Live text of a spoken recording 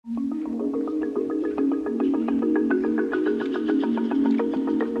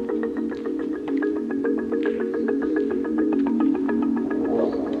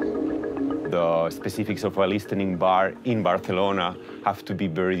The specifics of a listening bar in Barcelona have to be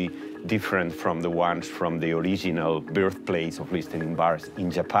very different from the ones from the original birthplace of listening bars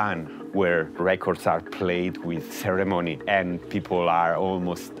in Japan, where records are played with ceremony and people are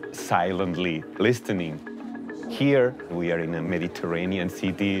almost silently listening. Here, we are in a Mediterranean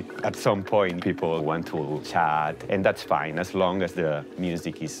city. At some point, people want to chat, and that's fine, as long as the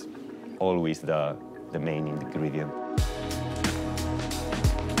music is always the main ingredient.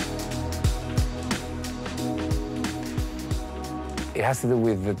 It has to do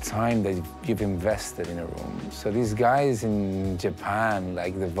with the time that you've invested in a room. So these guys in Japan,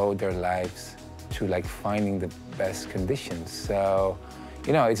 devote their lives to, finding the best conditions. So,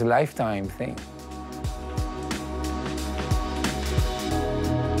 it's a lifetime thing.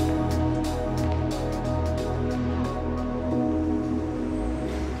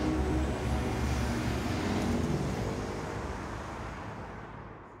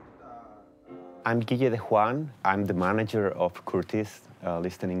 I'm Guille de Juan. I'm the manager of Curtis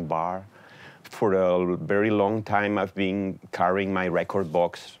Listening Bar. For a very long time, I've been carrying my record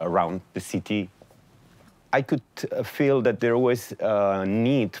box around the city. I could feel that there was a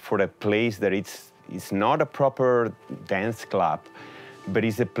need for a place that it's not a proper dance club, but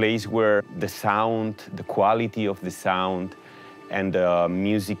it's a place where the sound, the quality of the sound, and the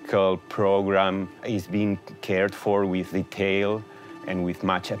musical program is being cared for with detail and with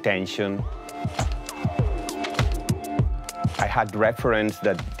much attention. I had reference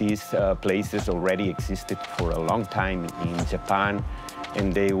that these places already existed for a long time in Japan,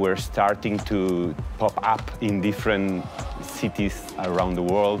 and they were starting to pop up in different cities around the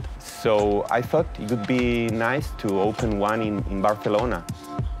world. So I thought it would be nice to open one in Barcelona.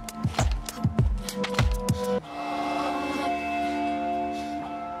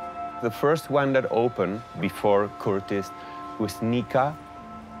 The first one that opened before Curtis was Nika.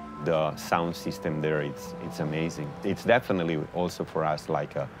 The sound system there, it's amazing. It's definitely also for us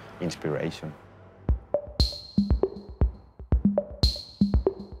like an inspiration.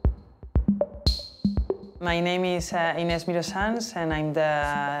 My name is Inés Miró-Sans, and I'm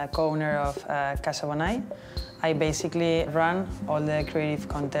the co-owner of Casa Bonai. I basically run all the creative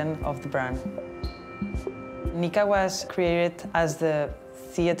content of the brand. Nika was created as the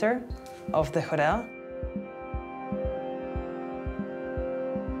theater of the hotel.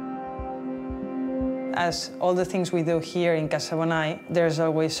 As all the things we do here in Casa Bonai, there's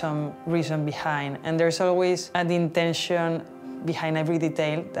always some reason behind, and there's always an intention behind every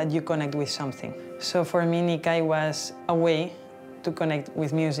detail that you connect with something. So for me, Nika was a way to connect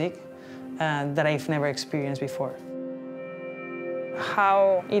with music that I've never experienced before.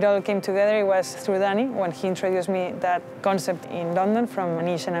 How it all came together was through Danny, when he introduced me that concept in London from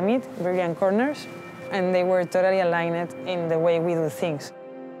Anish and Amit, Brilliant Corners, and they were totally aligned in the way we do things.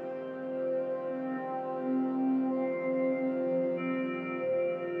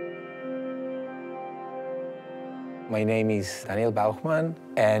 My name is Daniel Bauchmann,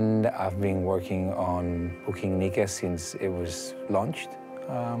 and I've been working on booking Nika since it was launched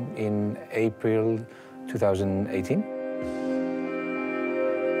in April 2018.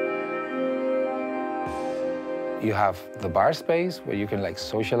 You have the bar space where you can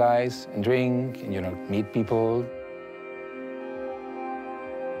socialize and drink and meet people.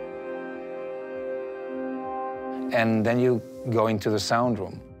 And then you go into the sound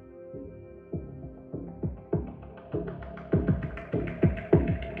room.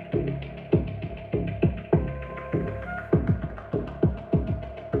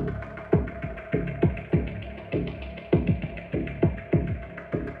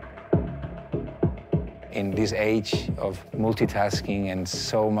 In this age of multitasking and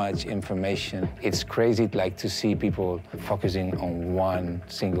so much information, it's crazy to see people focusing on one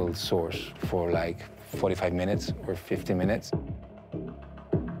single source for 45 minutes or 50 minutes.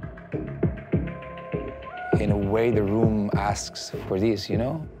 In a way, the room asks for this,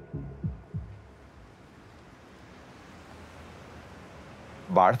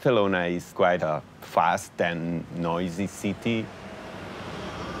 Barcelona is quite a fast and noisy city.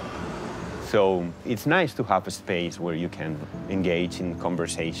 So it's nice to have a space where you can engage in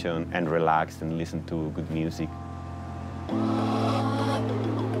conversation and relax and listen to good music.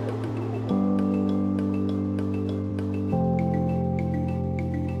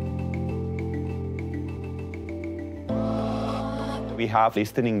 We have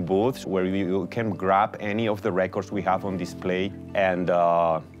listening booths where you can grab any of the records we have on display and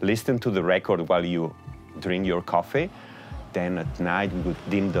listen to the record while you drink your coffee. Then at night, we would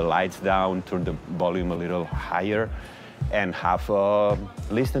dim the lights down, turn the volume a little higher, and have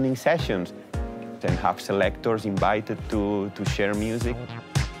listening sessions, and have selectors invited to share music.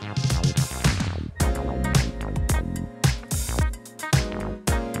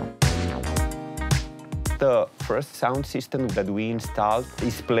 The first sound system that we installed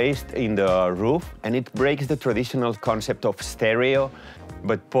is placed in the roof, and it breaks the traditional concept of stereo,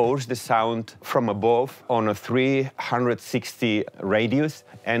 but pours the sound from above on a 360 radius,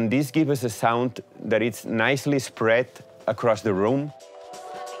 and this gives us a sound that is nicely spread across the room.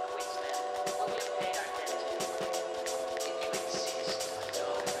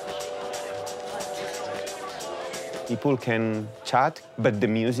 People can chat, but the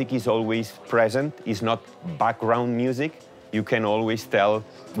music is always present. It's not background music. You can always tell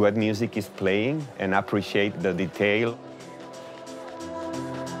what music is playing and appreciate the detail.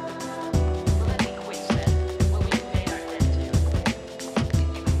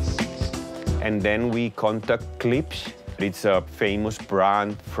 And then we contact Klipsch. It's a famous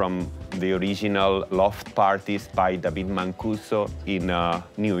brand from the original Loft Parties by David Mancuso in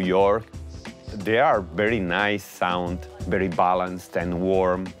New York. They are very nice sound, very balanced and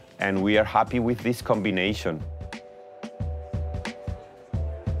warm, and we are happy with this combination.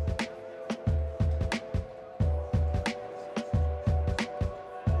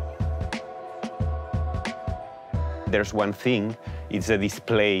 There's one thing, it's a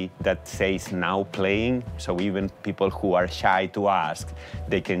display that says now playing, so even people who are shy to ask,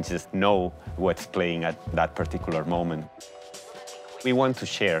 they can just know what's playing at that particular moment. We want to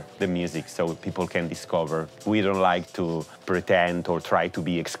share the music so people can discover. We don't like to pretend or try to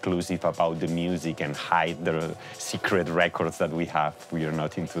be exclusive about the music and hide the secret records that we have. We are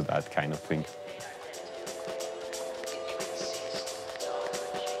not into that kind of thing.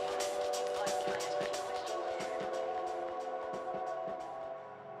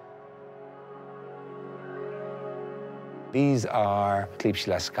 These are Klipsch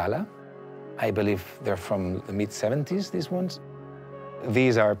La Scala. I believe they're from the mid-70s, these ones.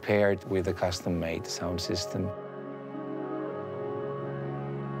 These are paired with a custom-made sound system.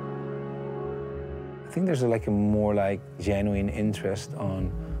 I think there's like a more like genuine interest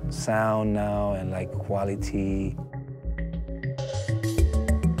on sound now and like quality.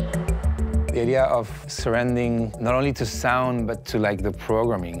 The idea of surrendering not only to sound but to like the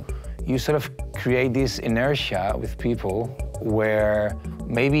programming. You sort of create this inertia with people where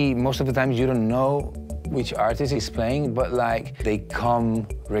maybe most of the times you don't know which artist is playing, but like they come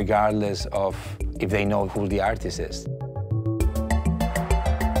regardless of if they know who the artist is.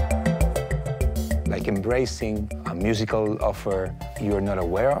 Like embracing a musical offer you're not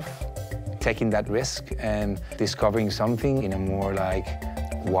aware of, taking that risk and discovering something in a more like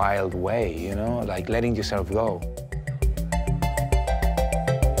wild way, you know, like letting yourself go.